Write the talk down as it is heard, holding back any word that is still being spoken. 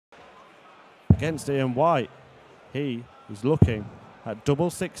against Ian White. He is looking at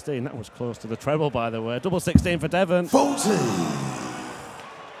double 16. That was close to the treble, by the way. Double 16 for Devon. 40.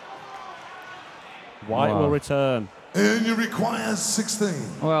 White will return. And you require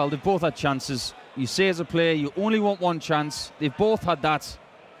 16. Well, they've both had chances. You say as a player, you only want one chance. They've both had that.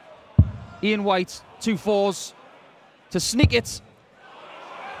 Ian White, 2 4s to sneak it.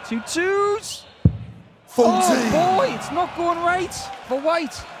 2 2s. 14. Oh boy, it's not going right for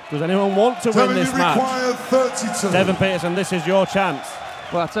White. Does anyone want to win this match? Require 32. Devon Petersen, this is your chance.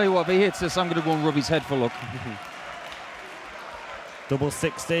 Well, I'll tell you what, if he hits this, I'm going to go and rub his head for luck. Double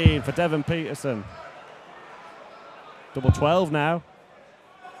 16 for Devon Petersen. Double 12 now.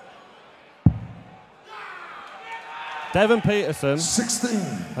 Devon Petersen 16.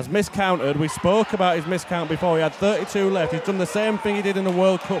 has miscounted. We spoke about his miscount before. He had 32 left. He's done the same thing he did in the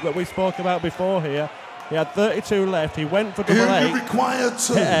World Cup that we spoke about before here. He had 32 left. He went for double 8. Required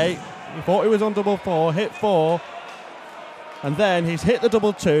 2. Hit 8. He thought he was on double 4. Hit 4. And then he's hit the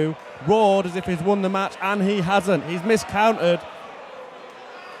double 2. Roared as if he's won the match, and he hasn't. He's miscounted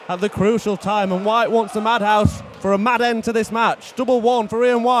at the crucial time, and White wants the madhouse for a mad end to this match. Double 1 for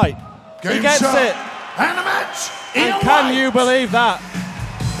Ian White. Game he gets shot. it. And a match. And can you believe that?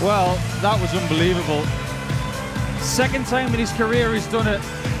 Well, that was unbelievable. Second time in his career he's done it,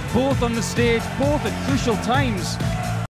 both on the stage, both at crucial times.